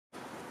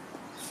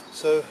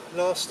So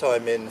last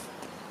time in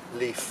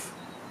knife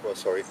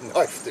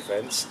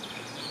defence,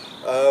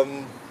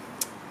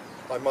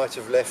 I might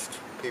have left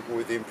people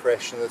with the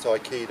impression that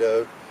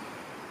Aikido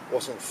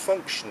wasn't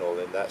functional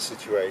in that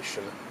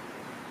situation.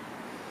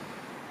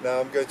 Now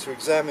I'm going to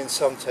examine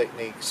some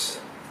techniques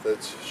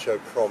that show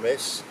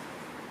promise,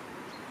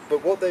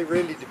 but what they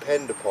really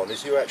depend upon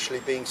is you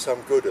actually being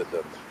some good at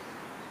them.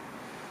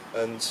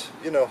 And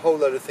you know, a whole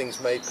load of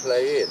things may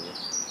play in,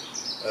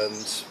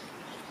 and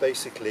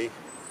basically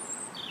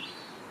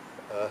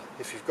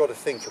if you've got to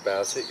think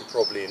about it, you're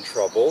probably in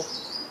trouble.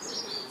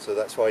 So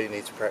that's why you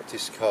need to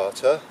practice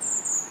kata.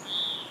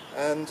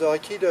 And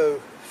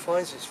Aikido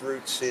finds its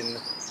roots in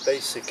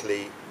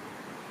basically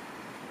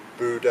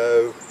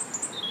Budo,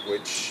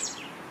 which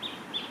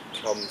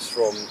comes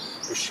from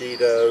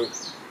Bushido,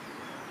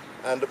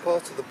 and a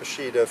part of the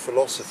Bushido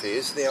philosophy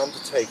is the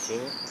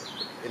undertaking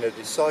in a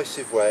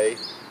decisive way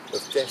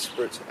of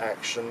desperate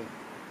action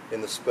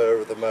in the spur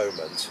of the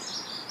moment.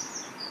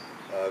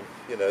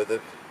 You know,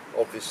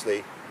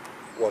 obviously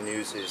one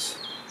uses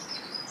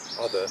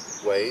other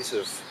ways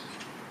of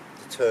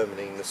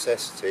determining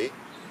necessity,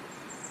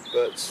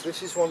 but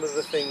this is one of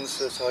the things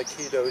that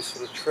Aikido is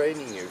sort of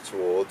training you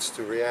towards,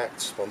 to react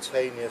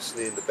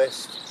spontaneously in the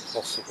best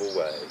possible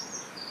way.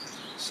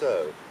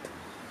 So,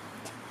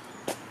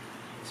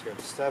 he's going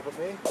to stab at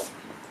me,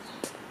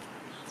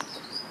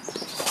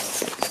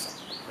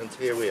 and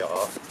here we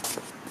are.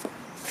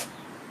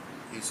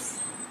 He's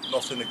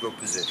not in a good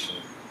position.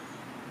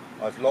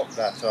 I've locked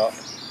that up,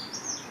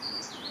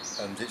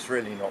 and it's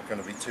really not going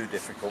to be too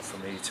difficult for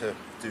me to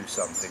do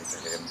something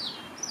to him.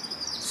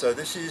 So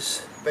this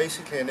is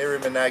basically an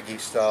iriminagi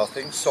style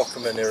thing,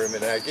 Sokumen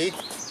iriminagi.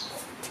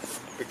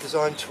 Because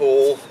I'm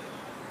tall,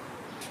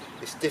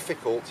 it's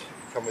difficult,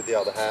 come with the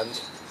other hand,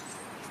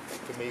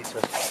 for me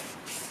to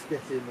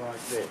get in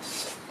like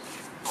this.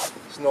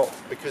 It's not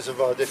because of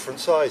our different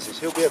sizes.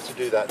 He'll be able to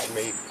do that to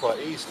me quite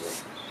easily.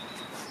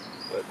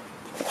 But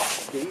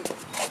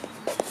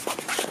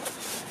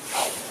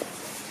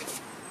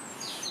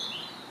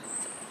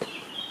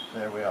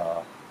there we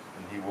are,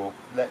 and he will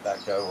let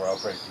that go or I'll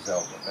break his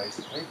elbow,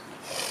 basically.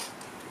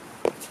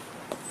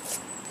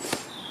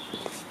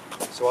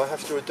 So I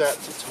have to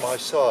adapt it to my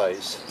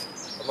size.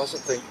 I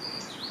mustn't think,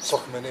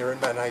 Sokumen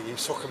iriminagi,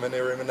 Sokumen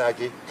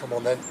iriminagi, come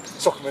on then,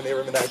 Sokumen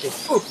iriminagi.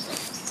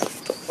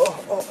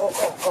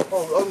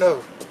 Oh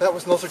no, that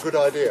was not a good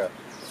idea.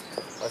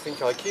 I think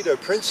Aikido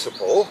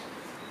principle,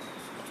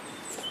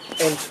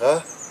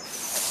 enter,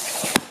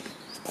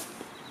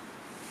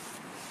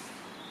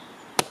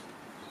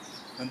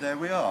 and there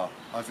we are.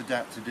 I've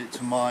adapted it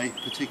to my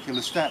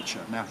particular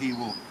stature. Now he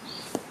will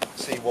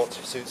see what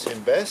suits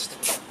him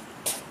best.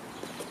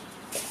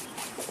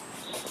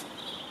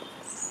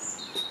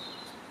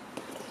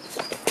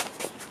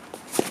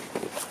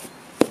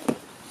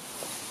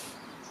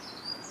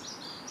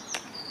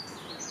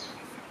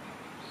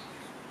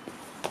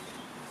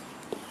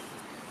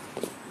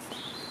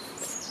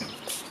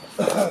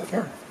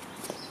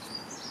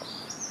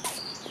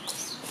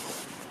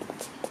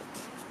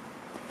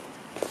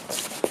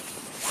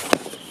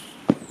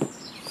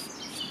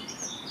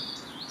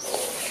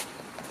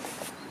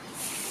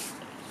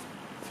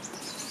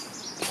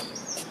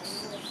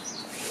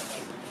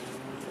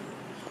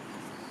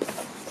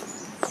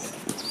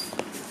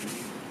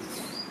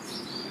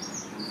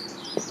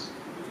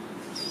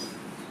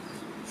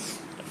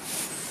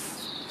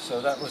 So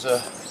that was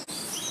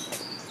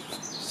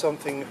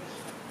something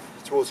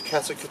towards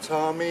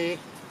katakatami,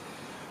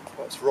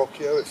 perhaps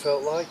Rokyo it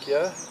felt like,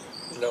 yeah?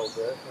 A little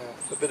bit, yeah.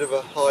 A bit of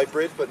a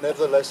hybrid, but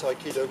nevertheless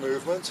Aikido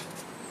movement.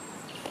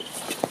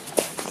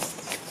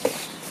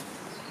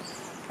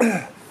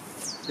 You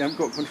haven't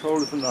got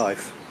control of the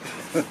knife.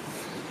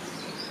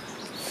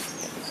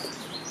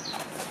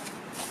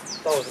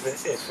 That was a bit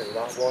iffy,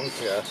 that one.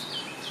 Yeah.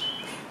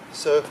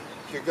 So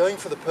you're going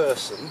for the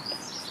person,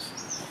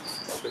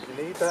 but you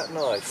need that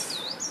knife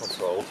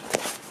controlled.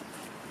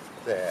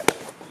 There.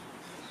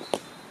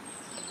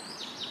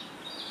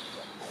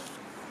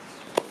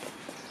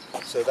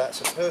 So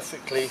that's a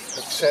perfectly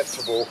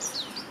acceptable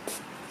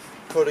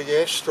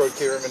koregeshi stroke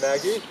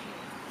iriminagi.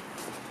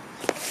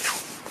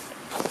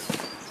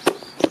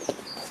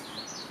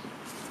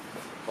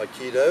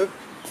 Aikido.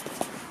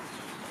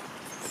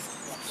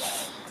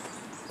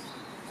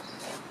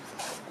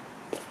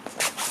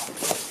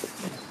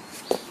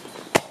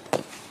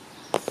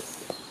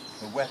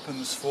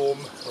 Weapons form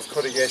of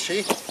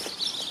koregeshi.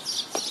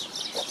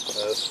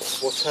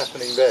 What's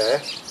happening there,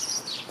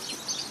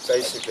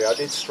 basically I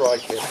did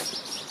strike him,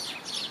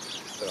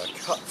 but I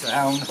cut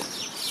down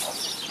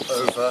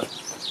over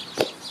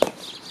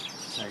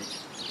take.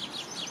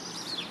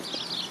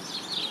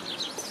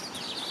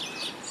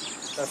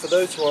 Now for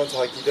those who aren't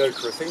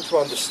Aikidoka, a thing to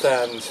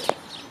understand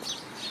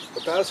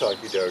about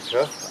Aikido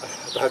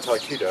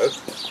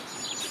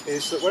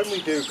is that when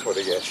we do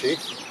koregeshi,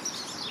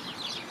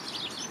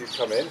 you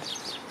come in.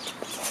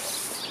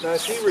 Now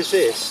if he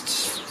resists,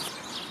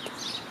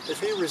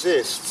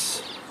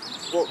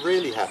 what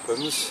really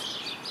happens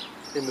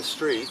in the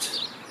street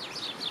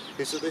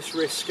is that this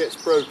wrist gets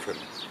broken.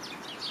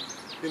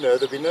 You know,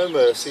 there'll be no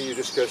mercy, you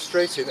just go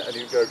straight in and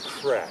you go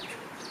crack.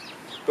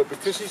 But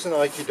because he's an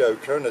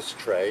Aikidoka and is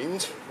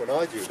trained, when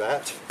I do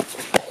that,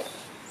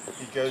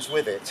 he goes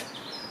with it,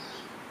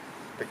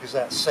 because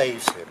that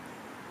saves him.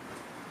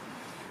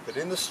 But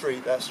in the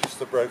street, that's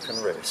just a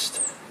broken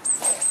wrist.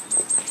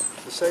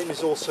 The same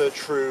is also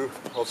true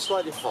of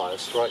slightly higher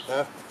strike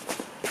now.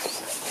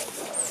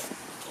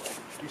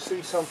 You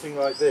see something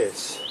like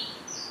this,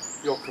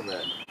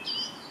 Yokumen,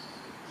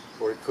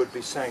 or it could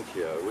be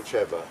Sankyo,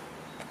 whichever.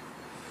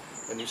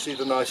 And you see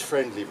the nice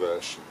friendly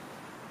version.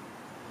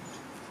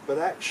 But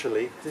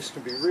actually, this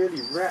can be really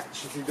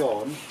ratcheted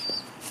on,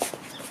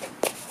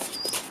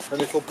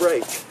 and it'll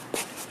break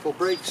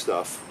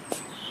stuff.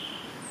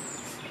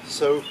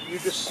 So you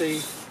just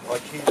see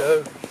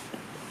Aikido,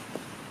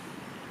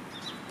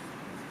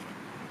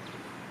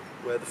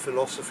 where the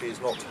philosophy is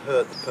not to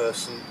hurt the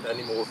person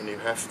any more than you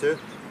have to.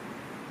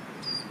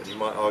 And you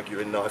might argue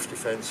in knife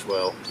defense,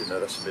 well, you know,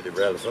 that's a bit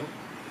irrelevant.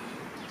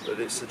 But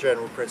it's the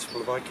general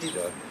principle of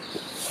Aikido.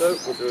 So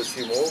we'll do a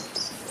few more.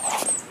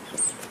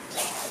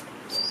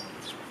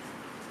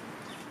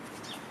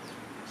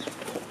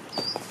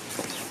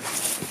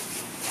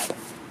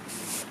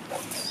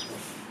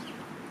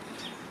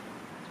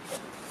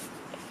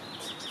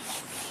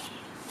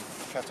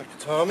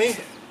 Katakatami.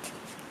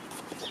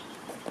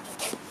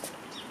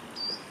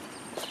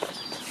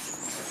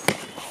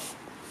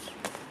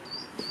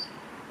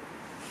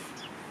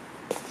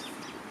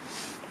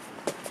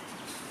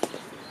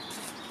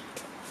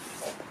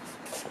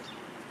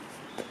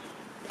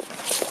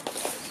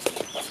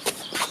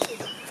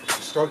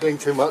 Struggling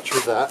too much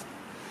with that.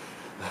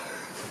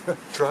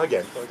 Try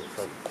again.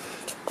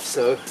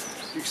 So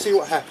you see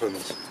what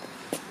happens.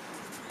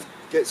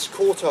 Gets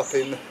caught up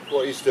in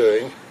what he's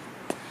doing,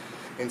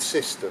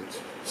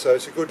 insistent. So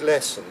it's a good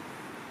lesson.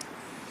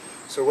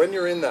 So when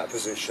you're in that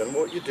position,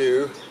 what you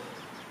do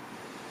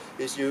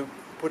is you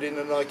put in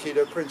an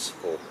Aikido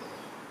principle.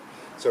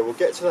 So we'll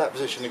get to that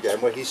position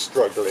again where he's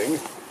struggling.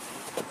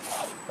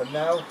 And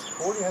now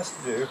all he has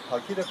to do,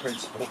 Aikido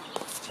principle,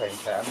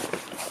 Tenkan.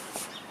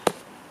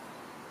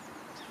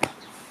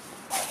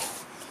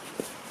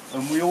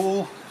 And we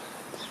all,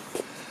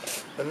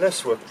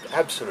 unless we're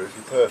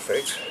absolutely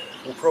perfect,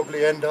 will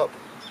probably end up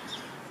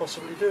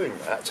possibly doing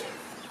that.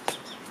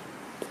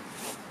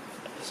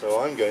 So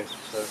I'm going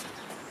to...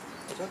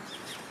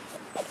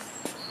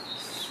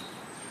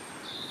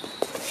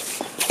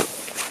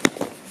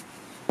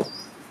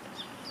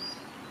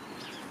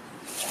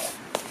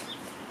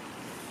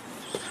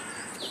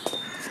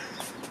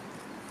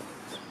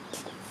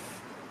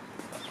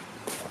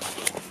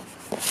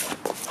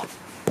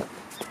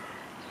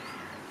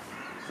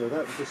 So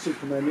that was the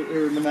Superman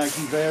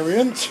Iramanagi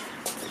variant.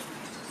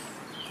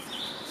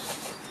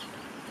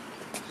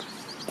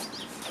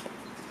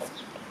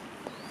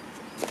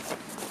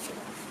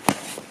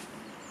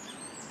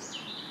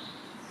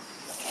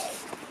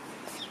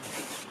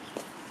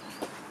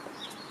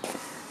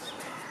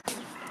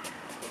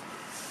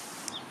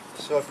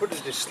 So I put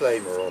a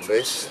disclaimer on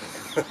this,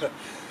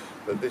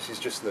 but this is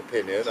just an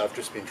opinion. I've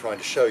just been trying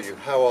to show you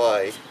how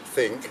I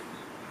think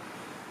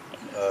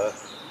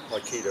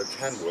Aikido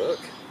can work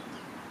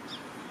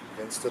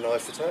against a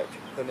knife attack,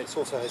 and it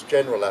also has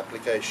general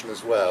application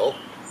as well,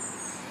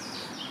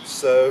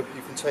 so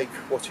you can take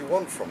what you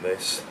want from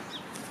this.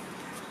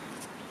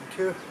 Thank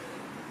you.